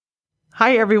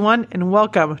Hi, everyone, and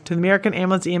welcome to the American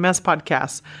Ambulance EMS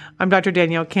podcast. I'm Dr.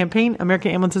 Danielle Campaign,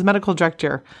 American Ambulance's medical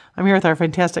director. I'm here with our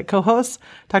fantastic co-hosts,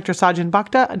 Dr. Sajjan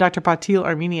Bhakta and Dr. Patil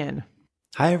Armenian.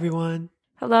 Hi, everyone.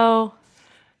 Hello.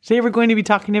 Today, we're going to be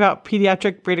talking about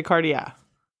pediatric bradycardia.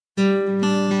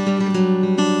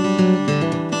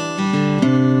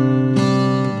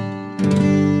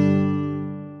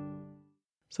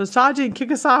 So, Sajjan,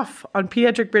 kick us off on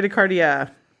pediatric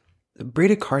bradycardia.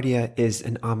 Bradycardia is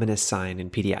an ominous sign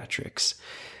in pediatrics.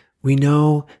 We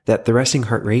know that the resting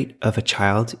heart rate of a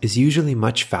child is usually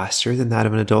much faster than that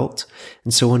of an adult.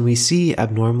 And so when we see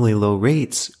abnormally low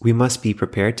rates, we must be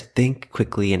prepared to think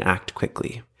quickly and act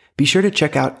quickly. Be sure to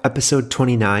check out episode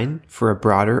 29 for a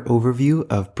broader overview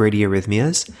of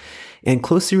bradyarrhythmias. And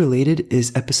closely related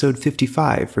is episode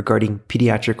 55 regarding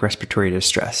pediatric respiratory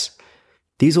distress.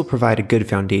 These will provide a good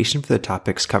foundation for the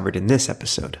topics covered in this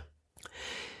episode.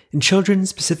 In children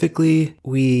specifically,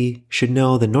 we should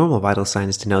know the normal vital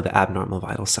signs to know the abnormal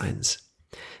vital signs.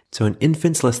 So in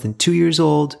infants less than 2 years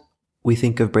old, we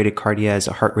think of bradycardia as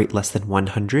a heart rate less than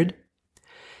 100.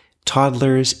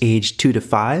 Toddlers aged 2 to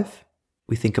 5,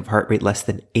 we think of heart rate less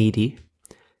than 80.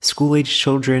 School-aged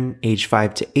children aged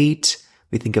 5 to 8,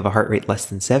 we think of a heart rate less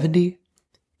than 70.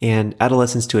 And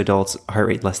adolescents to adults, a heart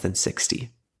rate less than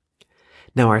 60.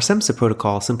 Now, our SEMSA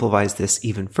protocol simplifies this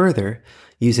even further,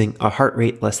 using a heart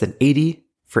rate less than 80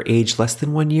 for age less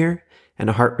than 1 year and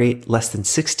a heart rate less than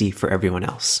 60 for everyone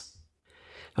else.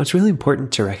 Now, it's really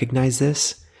important to recognize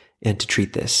this and to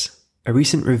treat this. A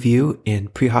recent review in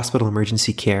Pre-Hospital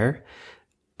Emergency Care,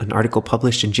 an article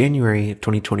published in January of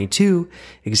 2022,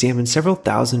 examined several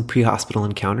thousand pre-hospital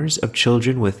encounters of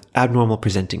children with abnormal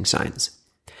presenting signs.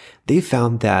 They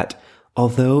found that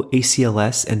although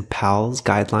ACLS and PALS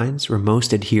guidelines were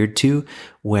most adhered to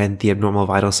when the abnormal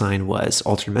vital sign was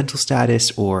altered mental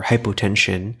status or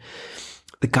hypotension,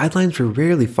 the guidelines were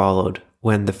rarely followed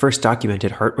when the first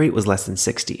documented heart rate was less than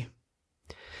 60.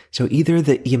 So either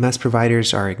the EMS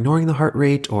providers are ignoring the heart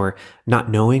rate or not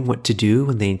knowing what to do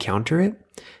when they encounter it.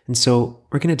 And so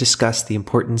we're going to discuss the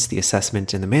importance, the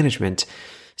assessment, and the management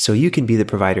so you can be the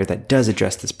provider that does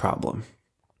address this problem.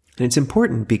 And it's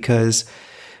important because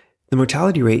the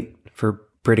mortality rate for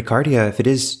bradycardia, if it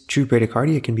is true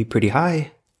bradycardia, can be pretty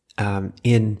high.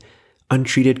 In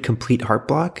untreated complete heart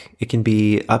block, it can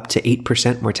be up to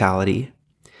 8% mortality.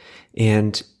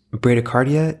 And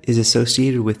bradycardia is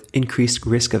associated with increased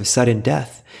risk of sudden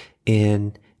death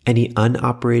in any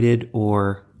unoperated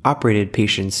or operated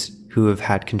patients who have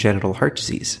had congenital heart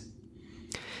disease.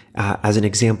 As an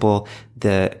example,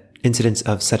 the incidence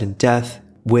of sudden death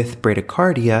with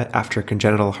bradycardia after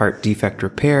congenital heart defect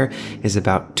repair is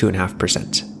about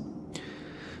 2.5%.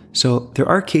 So there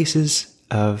are cases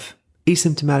of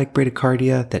asymptomatic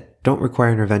bradycardia that don't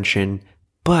require intervention,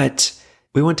 but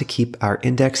we want to keep our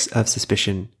index of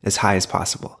suspicion as high as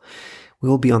possible. We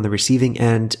will be on the receiving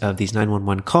end of these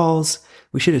 911 calls.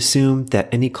 We should assume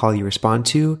that any call you respond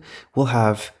to will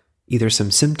have either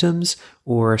some symptoms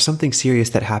or something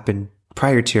serious that happened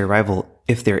prior to your arrival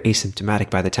if they're asymptomatic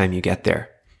by the time you get there.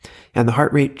 And the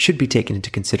heart rate should be taken into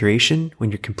consideration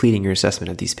when you're completing your assessment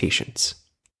of these patients.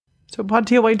 So,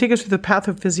 Patil, why don't you take us through the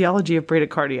pathophysiology of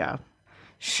bradycardia?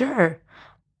 Sure.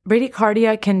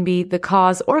 Bradycardia can be the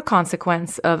cause or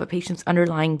consequence of a patient's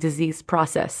underlying disease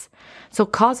process. So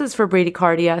causes for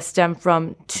bradycardia stem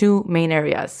from two main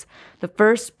areas. The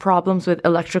first, problems with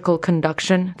electrical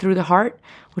conduction through the heart,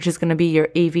 which is going to be your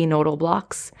AV nodal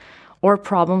blocks, or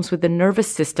problems with the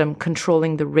nervous system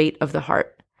controlling the rate of the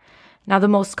heart. Now, the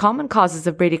most common causes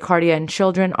of bradycardia in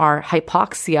children are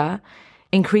hypoxia,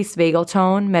 increased vagal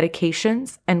tone,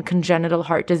 medications, and congenital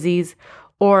heart disease,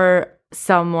 or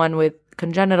someone with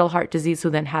congenital heart disease who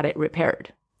then had it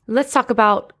repaired. Let's talk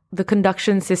about the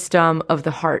conduction system of the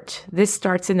heart. This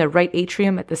starts in the right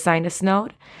atrium at the sinus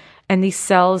node, and these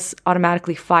cells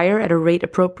automatically fire at a rate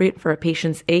appropriate for a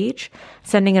patient's age,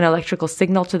 sending an electrical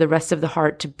signal to the rest of the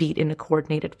heart to beat in a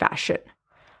coordinated fashion.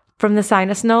 From the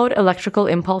sinus node, electrical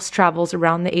impulse travels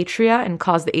around the atria and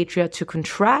causes the atria to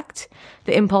contract.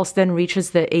 The impulse then reaches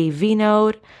the AV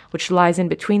node, which lies in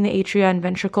between the atria and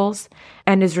ventricles,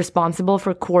 and is responsible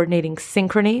for coordinating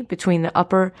synchrony between the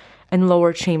upper and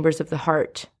lower chambers of the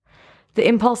heart. The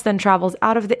impulse then travels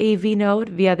out of the AV node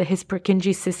via the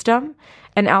His-Purkinje system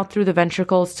and out through the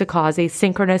ventricles to cause a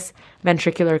synchronous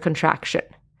ventricular contraction.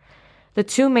 The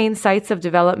two main sites of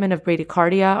development of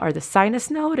bradycardia are the sinus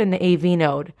node and the AV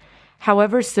node.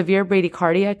 However, severe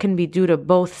bradycardia can be due to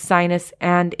both sinus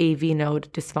and AV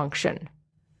node dysfunction.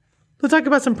 Let's talk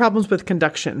about some problems with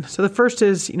conduction. So the first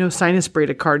is, sinus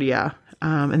bradycardia.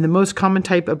 And the most common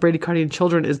type of bradycardia in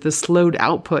children is the slowed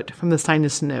output from the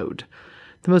sinus node.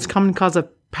 The most common cause of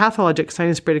pathologic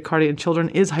sinus bradycardia in children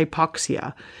is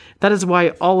hypoxia. That is why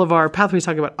all of our pathways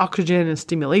talk about oxygen and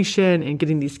stimulation and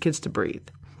getting these kids to breathe.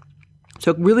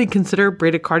 So really consider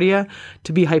bradycardia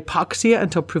to be hypoxia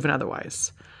until proven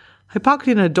otherwise. Hypoxia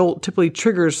in an adult typically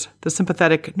triggers the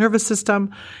sympathetic nervous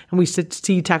system, and we see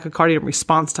tachycardia in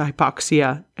response to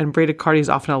hypoxia, and bradycardia is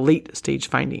often a late stage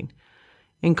finding.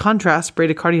 In contrast,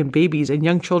 bradycardia in babies and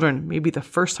young children may be the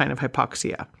first sign of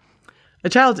hypoxia. A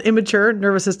child's immature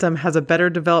nervous system has a better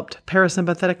developed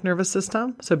parasympathetic nervous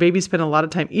system, so babies spend a lot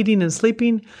of time eating and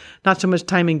sleeping, not so much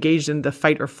time engaged in the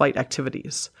fight or flight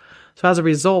activities. So as a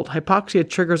result, hypoxia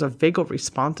triggers a vagal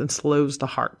response and slows the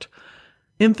heart.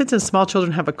 Infants and small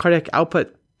children have a cardiac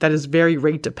output that is very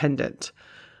rate dependent.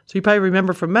 So you probably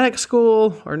remember from medic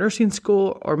school or nursing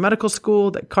school or medical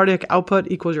school that cardiac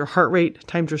output equals your heart rate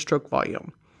times your stroke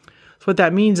volume. So what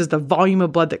that means is the volume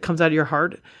of blood that comes out of your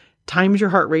heart times your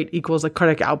heart rate equals the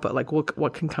cardiac output, like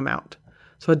what can come out.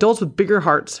 So adults with bigger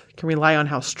hearts can rely on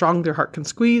how strong their heart can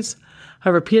squeeze.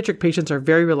 However, pediatric patients are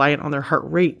very reliant on their heart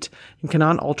rate and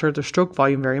cannot alter their stroke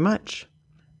volume very much.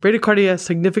 Bradycardia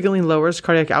significantly lowers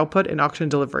cardiac output and oxygen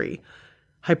delivery.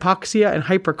 Hypoxia and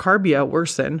hypercarbia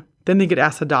worsen, then they get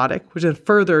acidotic, which then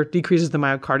further decreases the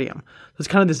myocardium. So it's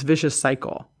kind of this vicious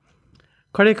cycle.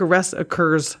 Cardiac arrest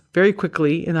occurs very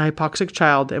quickly in a hypoxic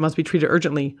child and must be treated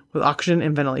urgently with oxygen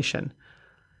and ventilation.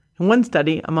 In one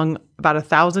study, among about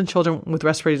 1,000 children with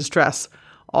respiratory distress,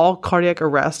 all cardiac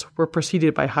arrests were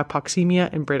preceded by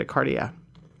hypoxemia and bradycardia.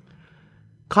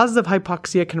 Causes of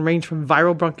hypoxia can range from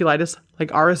viral bronchiolitis, like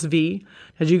RSV.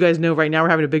 As you guys know, right now we're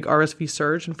having a big RSV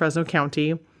surge in Fresno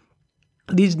County.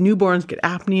 These newborns get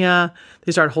apnea.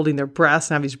 They start holding their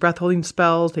breaths and have these breath-holding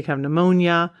spells. They can have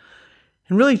pneumonia.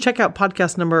 And really check out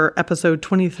episode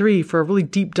 23 for a really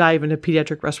deep dive into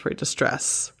pediatric respiratory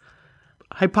distress.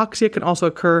 Hypoxia can also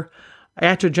occur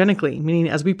iatrogenically, meaning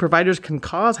as we providers can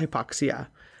cause hypoxia.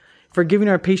 If we're giving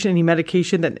our patient any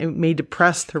medication that may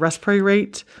depress their respiratory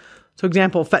rate, so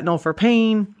example, fentanyl for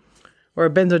pain, or a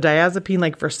benzodiazepine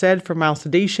like Versed for mild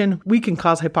sedation, we can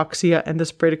cause hypoxia and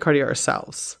this bradycardia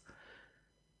ourselves.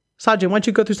 Sajin, why don't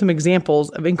you go through some examples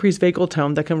of increased vagal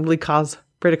tone that can really cause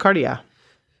bradycardia?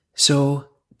 So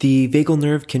the vagal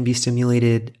nerve can be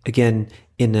stimulated, again,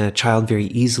 in a child very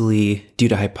easily due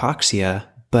to hypoxia,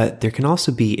 but there can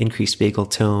also be increased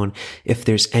vagal tone if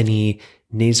there's any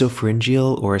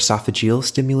nasopharyngeal or esophageal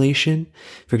stimulation.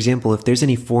 For example, if there's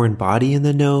any foreign body in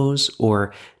the nose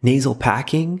or nasal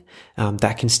packing,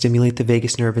 that can stimulate the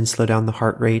vagus nerve and slow down the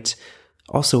heart rate.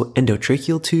 Also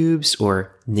endotracheal tubes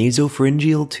or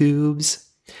nasopharyngeal tubes.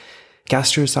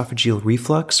 Gastroesophageal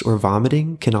reflux or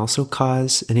vomiting can also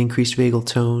cause an increased vagal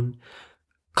tone,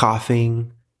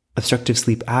 coughing, obstructive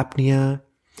sleep apnea,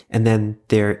 and then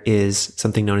there is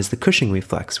something known as the Cushing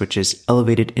reflex, which is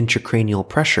elevated intracranial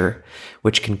pressure,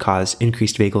 which can cause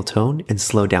increased vagal tone and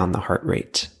slow down the heart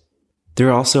rate. There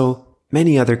are also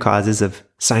many other causes of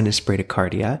sinus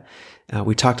bradycardia.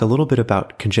 We talked a little bit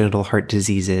about congenital heart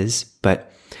diseases,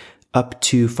 but up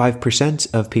to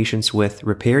 5% of patients with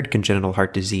repaired congenital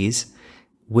heart disease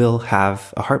will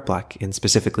have a heart block, and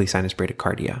specifically sinus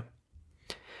bradycardia.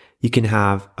 You can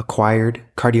have acquired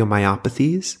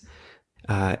cardiomyopathies,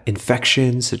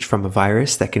 infections from a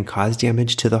virus that can cause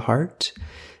damage to the heart,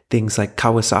 things like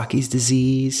Kawasaki's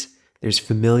disease. There's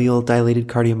familial dilated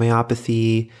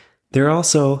cardiomyopathy. There are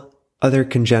also other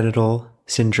congenital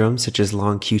syndromes such as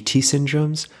long QT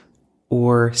syndromes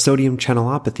or sodium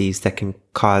channelopathies that can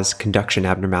cause conduction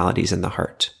abnormalities in the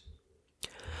heart.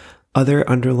 Other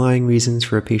underlying reasons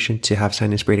for a patient to have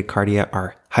sinus bradycardia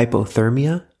are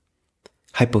hypothermia,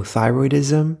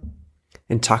 hypothyroidism,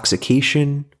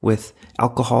 intoxication with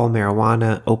alcohol,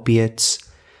 marijuana, opiates,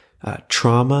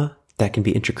 trauma that can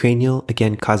be intracranial,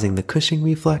 again causing the Cushing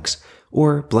reflex,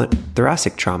 or blunt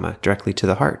thoracic trauma directly to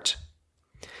the heart.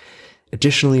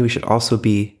 Additionally, we should also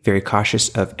be very cautious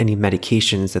of any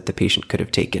medications that the patient could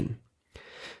have taken.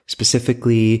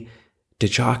 Specifically,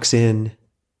 digoxin,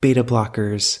 beta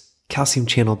blockers, calcium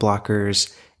channel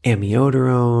blockers,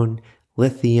 amiodarone,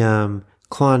 lithium,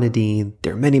 clonidine.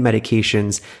 There are many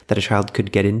medications that a child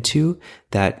could get into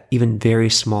that even very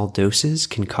small doses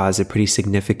can cause a pretty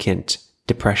significant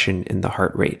depression in the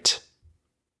heart rate.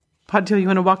 Patil, you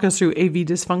want to walk us through AV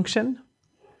dysfunction?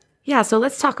 Yeah, so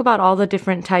let's talk about all the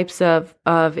different types of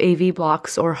AV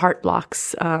blocks or heart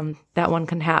blocks that one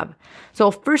can have.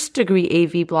 So first degree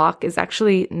AV block is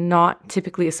actually not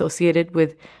typically associated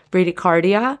with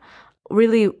bradycardia.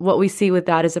 Really, what we see with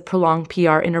that is a prolonged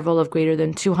PR interval of greater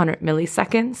than 200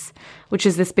 milliseconds, which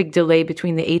is this big delay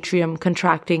between the atrium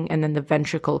contracting and then the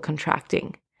ventricle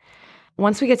contracting.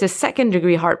 Once we get to second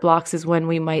degree heart blocks is when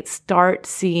we might start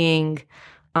seeing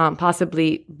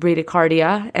possibly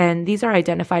bradycardia. And these are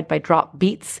identified by drop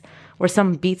beats, where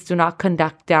some beats do not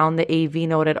conduct down the AV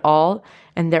node at all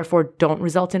and therefore don't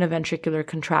result in a ventricular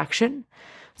contraction.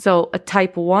 So a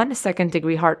type 1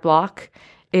 second-degree heart block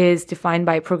is defined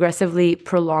by progressively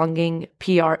prolonging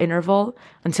PR interval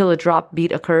until a drop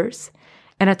beat occurs.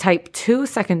 And a type 2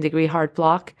 second-degree heart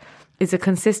block is a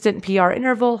consistent PR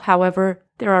interval. However,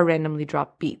 there are randomly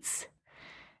dropped beats.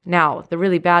 Now, the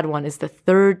really bad one is the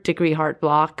third-degree heart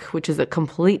block, which is a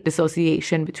complete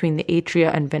dissociation between the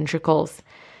atria and ventricles.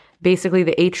 Basically,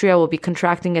 the atria will be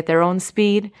contracting at their own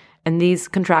speed, and these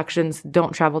contractions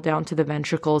don't travel down to the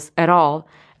ventricles at all.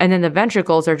 And then the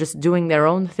ventricles are just doing their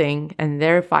own thing, and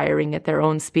they're firing at their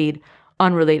own speed,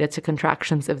 unrelated to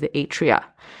contractions of the atria.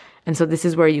 And so this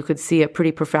is where you could see a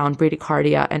pretty profound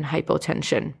bradycardia and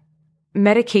hypotension.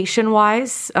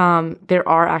 Medication-wise, there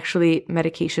are actually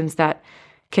medications that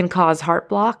can cause heart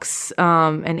blocks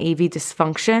and AV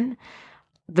dysfunction.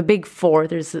 The big four,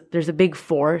 there's a big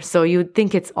four. So you would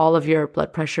think it's all of your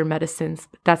blood pressure medicines,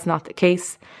 but that's not the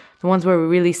case. The ones where we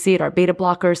really see it are beta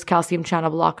blockers, calcium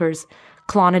channel blockers,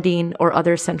 clonidine or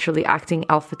other centrally acting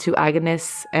alpha-2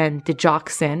 agonists, and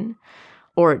digoxin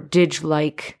or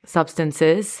DIG-like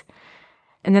substances.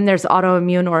 And then there's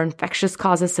autoimmune or infectious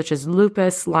causes such as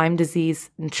lupus, Lyme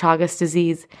disease, and Chagas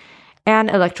disease, and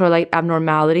electrolyte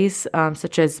abnormalities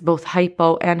such as both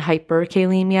hypo and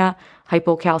hyperkalemia,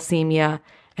 hypocalcemia,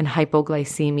 and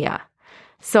hypoglycemia.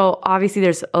 So obviously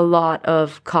there's a lot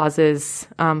of causes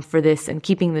for this, and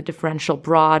keeping the differential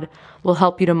broad will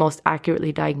help you to most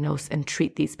accurately diagnose and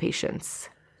treat these patients.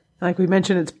 Like we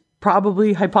mentioned, it's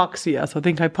probably hypoxia. So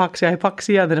think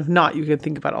hypoxia, and then if not, you can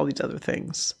think about all these other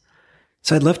things.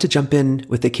 So I'd love to jump in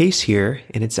with a case here,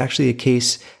 and it's actually a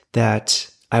case that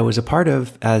I was a part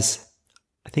of as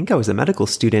I think I was a medical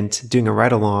student doing a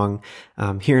ride-along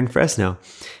here in Fresno.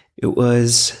 It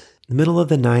was the middle of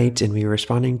the night, and we were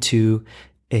responding to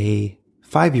a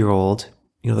 5-year-old.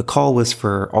 The call was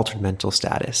for altered mental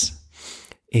status.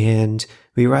 And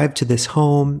we arrived to this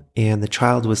home, and the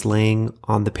child was laying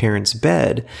on the parents'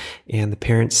 bed, and the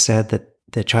parents said that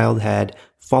the child had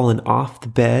fallen off the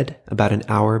bed about an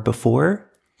hour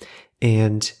before,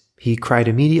 and he cried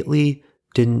immediately,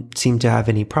 didn't seem to have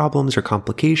any problems or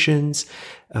complications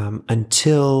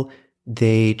until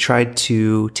they tried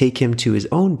to take him to his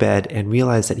own bed and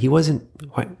realized that he wasn't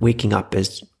waking up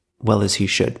as well as he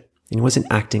should, and he wasn't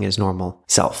acting as normal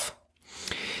self.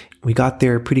 We got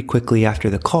there pretty quickly after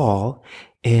the call,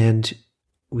 and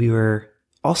we were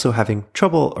also having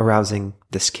trouble arousing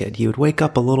this kid. He would wake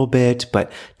up a little bit,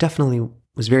 but definitely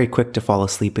was very quick to fall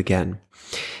asleep again.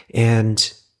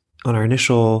 And on our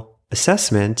initial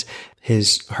assessment,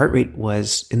 his heart rate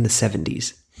was in the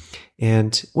 70s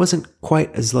and wasn't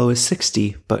quite as low as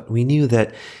 60, but we knew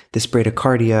that this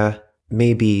bradycardia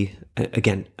may be,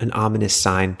 again, an ominous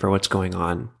sign for what's going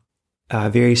on.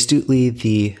 Very astutely,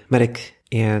 the medic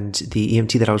and the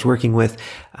EMT that I was working with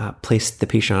placed the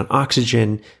patient on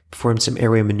oxygen, performed some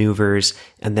airway maneuvers,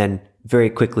 and then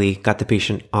very quickly got the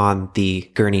patient on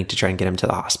the gurney to try and get him to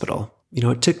the hospital.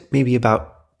 It took maybe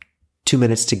about 2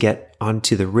 minutes to get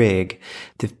onto the rig.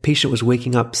 The patient was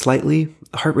waking up slightly.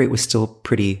 The heart rate was still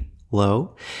pretty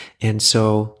low. And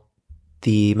so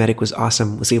the medic was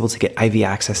awesome, was able to get IV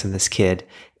access in this kid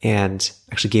and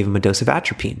actually gave him a dose of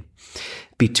atropine.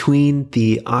 Between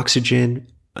the oxygen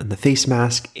and the face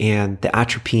mask and the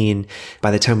atropine,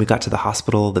 by the time we got to the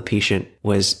hospital, the patient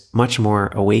was much more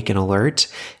awake and alert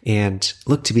and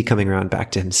looked to be coming around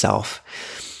back to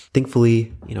himself.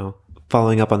 Thankfully,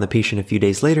 following up on the patient a few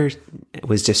days later,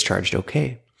 was discharged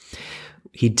okay.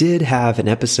 He did have an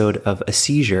episode of a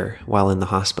seizure while in the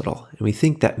hospital. And we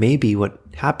think that maybe what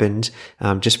happened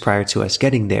just prior to us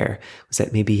getting there was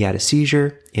that maybe he had a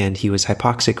seizure and he was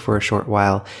hypoxic for a short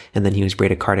while, and then he was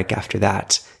bradycardic after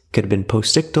that. Could have been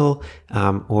postictal,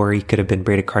 or he could have been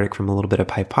bradycardic from a little bit of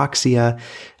hypoxia.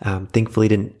 Thankfully,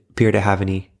 didn't appear to have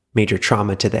any major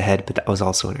trauma to the head, but that was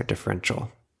also in our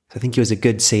differential. So I think it was a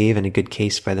good save and a good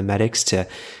case by the medics to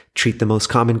treat the most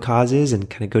common causes and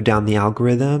kind of go down the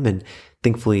algorithm. And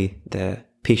thankfully, the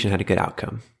patient had a good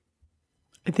outcome.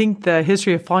 I think the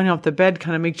history of falling off the bed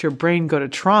kind of makes your brain go to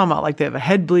trauma, like they have a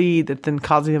head bleed that's then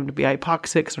causing them to be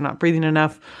hypoxic because they're not breathing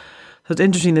enough. So it's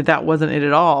interesting that that wasn't it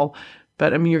at all.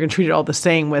 But you're going to treat it all the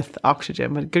same with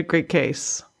oxygen, but great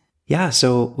case. Yeah,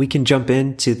 so we can jump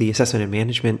into the assessment and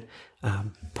management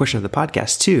portion of the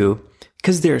podcast too,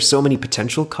 because there are so many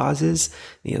potential causes.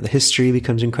 The history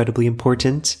becomes incredibly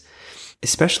important,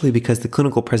 especially because the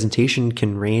clinical presentation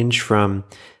can range from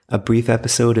a brief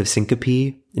episode of syncope,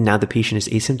 and now the patient is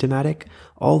asymptomatic,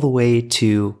 all the way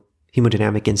to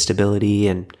hemodynamic instability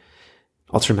and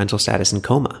altered mental status, and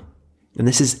coma. And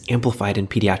this is amplified in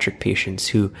pediatric patients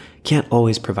who can't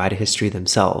always provide a history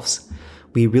themselves.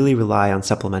 We really rely on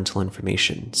supplemental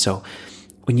information. So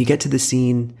when you get to the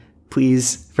scene,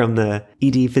 please, from the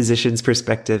ED physician's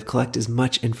perspective, collect as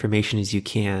much information as you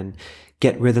can.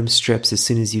 Get rhythm strips as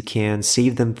soon as you can.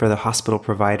 Save them for the hospital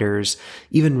providers.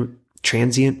 Even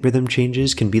transient rhythm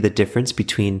changes can be the difference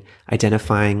between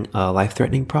identifying a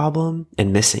life-threatening problem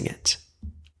and missing it.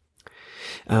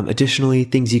 Additionally,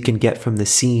 things you can get from the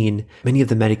scene, many of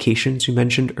the medications we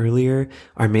mentioned earlier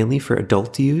are mainly for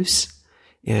adult use,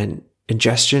 and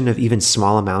ingestion of even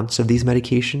small amounts of these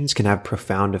medications can have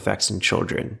profound effects in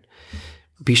children.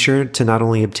 Be sure to not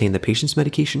only obtain the patient's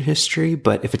medication history,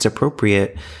 but if it's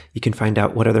appropriate, you can find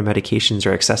out what other medications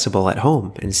are accessible at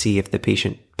home and see if the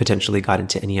patient potentially got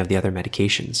into any of the other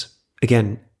medications.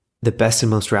 Again, the best and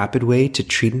most rapid way to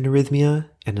treat an arrhythmia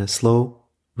and a slow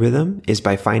rhythm is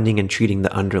by finding and treating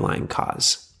the underlying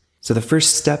cause. So the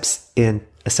first steps in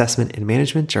assessment and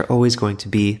management are always going to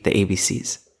be the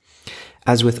ABCs.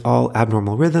 As with all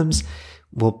abnormal rhythms,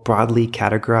 we'll broadly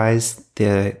categorize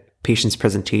the patient's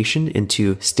presentation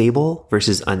into stable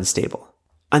versus unstable.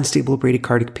 Unstable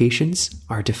bradycardic patients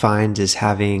are defined as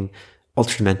having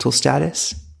altered mental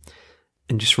status.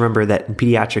 And just remember that in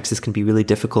pediatrics, this can be really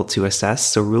difficult to assess.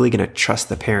 So we're really going to trust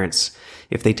the parents.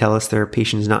 If they tell us their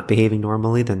patient is not behaving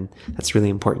normally, then that's really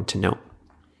important to note.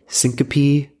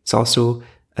 Syncope is also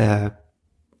a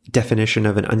definition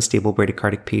of an unstable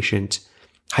bradycardic patient.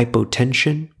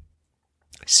 Hypotension,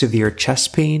 severe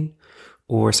chest pain,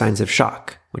 or signs of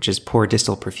shock, which is poor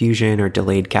distal perfusion or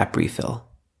delayed cap refill.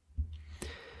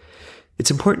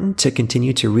 It's important to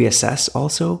continue to reassess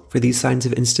also for these signs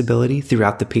of instability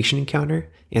throughout the patient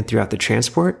encounter and throughout the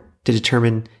transport to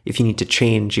determine if you need to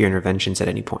change your interventions at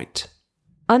any point.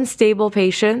 Unstable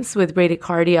patients with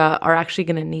bradycardia are actually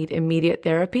going to need immediate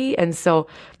therapy. And so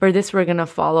for this, we're going to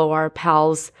follow our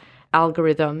PALS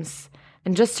algorithms.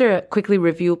 And just to quickly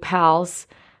review PALS,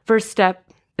 first step,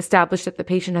 establish that the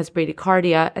patient has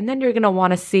bradycardia, and then you're going to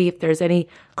want to see if there's any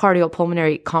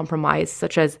cardiopulmonary compromise,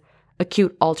 such as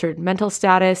acute altered mental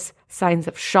status, signs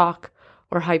of shock,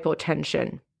 or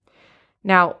hypotension.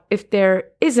 Now, if there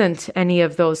isn't any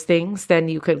of those things, then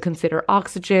you could consider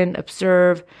oxygen,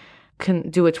 observe, can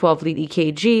do a 12-lead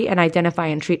EKG, and identify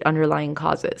and treat underlying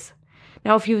causes.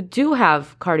 Now, if you do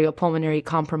have cardiopulmonary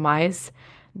compromise,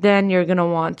 then you're going to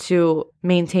want to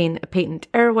maintain a patent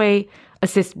airway,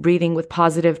 assist breathing with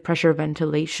positive pressure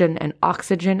ventilation and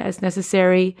oxygen as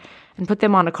necessary, and put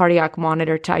them on a cardiac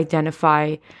monitor to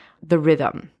identify the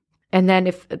rhythm. And then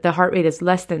if the heart rate is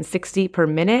less than 60 per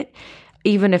minute,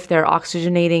 even if they're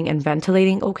oxygenating and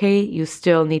ventilating okay, you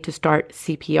still need to start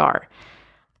CPR.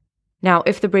 Now,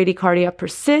 if the bradycardia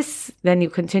persists, then you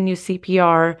continue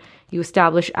CPR, you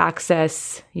establish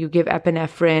access, you give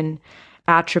epinephrine,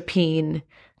 atropine,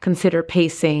 consider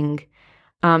pacing,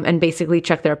 and basically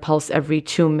check their pulse every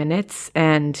 2 minutes.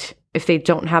 And if they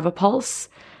don't have a pulse,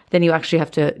 then you actually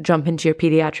have to jump into your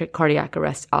pediatric cardiac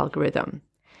arrest algorithm.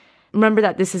 Remember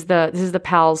that this is the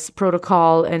PALS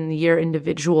protocol, and your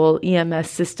individual EMS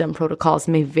system protocols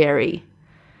may vary.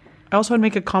 I also want to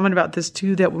make a comment about this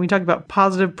too, that when we talk about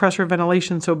positive pressure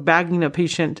ventilation, so bagging a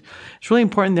patient, it's really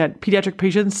important that pediatric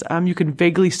patients, you can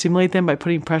vaguely stimulate them by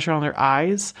putting pressure on their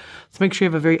eyes. So make sure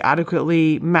you have a very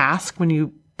adequately mask when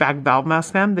you bag valve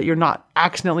mask them, that you're not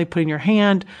accidentally putting your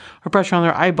hand or pressure on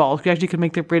their eyeballs. You actually can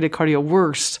make their bradycardia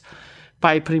worse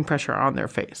by putting pressure on their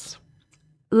face.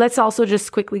 Let's also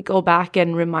just quickly go back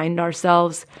and remind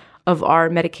ourselves of our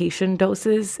medication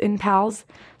doses in PALS.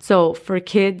 So for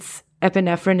kids,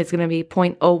 epinephrine is going to be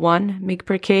 0.01 mg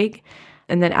per kg,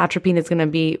 and then atropine is going to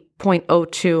be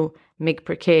 0.02 mg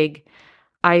per kg.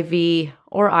 IV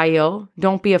or IO,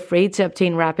 don't be afraid to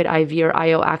obtain rapid IV or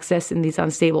IO access in these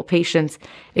unstable patients.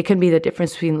 It can be the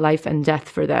difference between life and death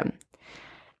for them.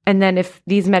 And then if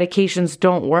these medications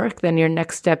don't work, then your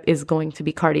next step is going to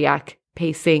be cardiac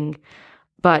pacing.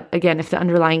 But again, if the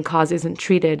underlying cause isn't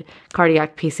treated,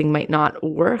 cardiac pacing might not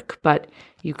work, but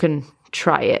you can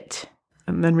try it.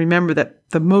 And then remember that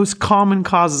the most common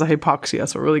cause is hypoxia.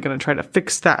 So we're really going to try to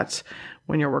fix that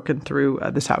when you're working through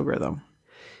this algorithm.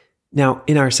 Now,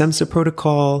 in our SEMSA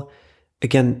protocol,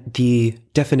 again, the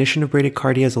definition of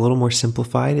bradycardia is a little more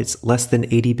simplified. It's less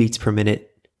than 80 beats per minute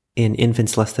in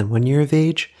infants less than 1 year of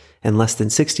age, and less than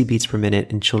 60 beats per minute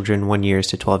in children 1 year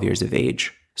to 12 years of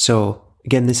age. So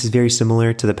again, this is very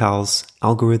similar to the PALS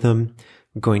algorithm.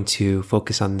 We're going to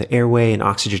focus on the airway and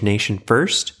oxygenation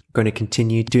first. We're going to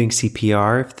continue doing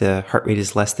CPR if the heart rate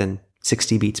is less than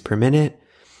 60 beats per minute.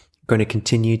 We're going to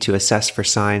continue to assess for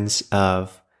signs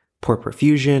of poor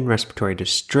perfusion, respiratory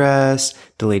distress,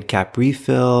 delayed cap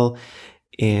refill.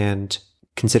 and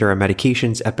consider our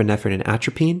medications, epinephrine and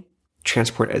atropine,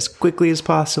 transport as quickly as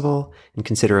possible, and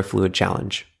consider a fluid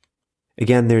challenge.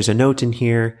 Again, there's a note in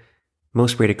here.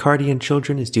 Most bradycardia in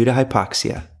children is due to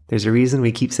hypoxia. There's a reason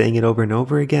we keep saying it over and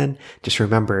over again. Just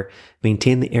remember,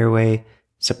 maintain the airway,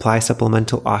 supply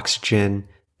supplemental oxygen,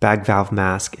 bag valve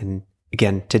mask, and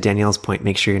again, to Danielle's point,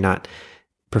 make sure you're not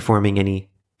performing any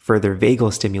further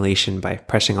vagal stimulation by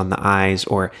pressing on the eyes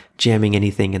or jamming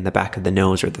anything in the back of the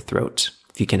nose or the throat,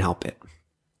 if you can help it.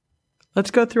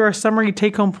 Let's go through our summary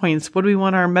take-home points. What do we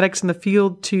want our medics in the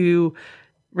field to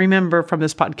remember from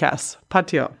this podcast?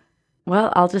 Patio.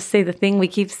 Well, I'll just say the thing we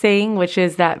keep saying, which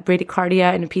is that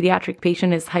bradycardia in a pediatric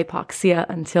patient is hypoxia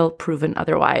until proven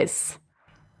otherwise.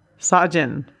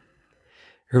 Sajin.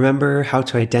 Remember how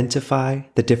to identify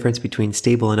the difference between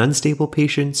stable and unstable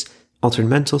patients, altered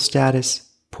mental status,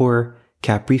 poor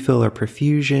cap refill or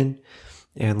perfusion,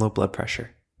 and low blood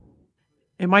pressure.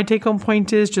 And my take-home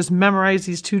point is just memorize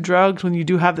these 2 drugs when you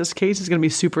do have this case. It's going to be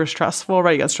super stressful,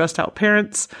 right? You got stressed out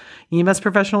parents. EMS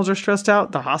professionals are stressed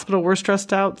out. The hospital, we're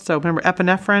stressed out. So remember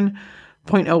epinephrine,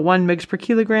 0.01 mg per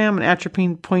kilogram, and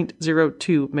atropine,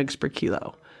 0.02 mg per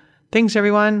kilo. Thanks,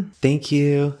 everyone. Thank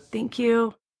you. Thank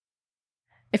you.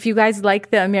 If you guys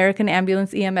like the American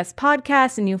Ambulance EMS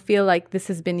podcast and you feel like this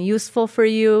has been useful for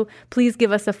you, please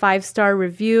give us a 5-star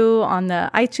review on the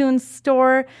iTunes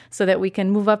store so that we can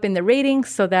move up in the ratings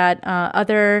so that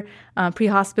other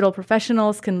pre-hospital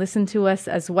professionals can listen to us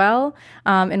as well.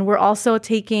 And we're also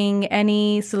taking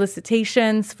any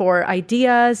solicitations for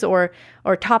ideas or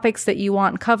topics that you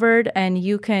want covered, and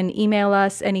you can email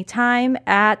us anytime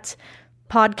at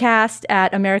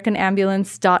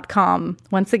podcast@americanambulance.com.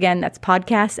 Once again, that's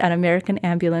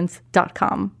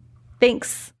podcast@americanambulance.com.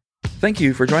 Thanks. Thank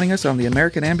you for joining us on the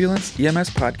American Ambulance EMS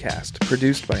podcast,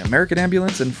 produced by American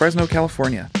Ambulance in Fresno,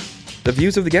 California. The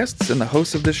views of the guests and the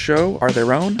hosts of this show are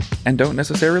their own and don't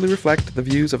necessarily reflect the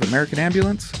views of American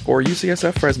Ambulance or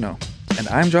UCSF Fresno. And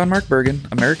I'm John Mark Bergen,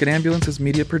 American Ambulance's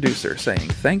media producer, saying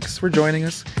thanks for joining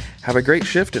us. Have a great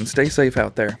shift and stay safe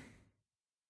out there.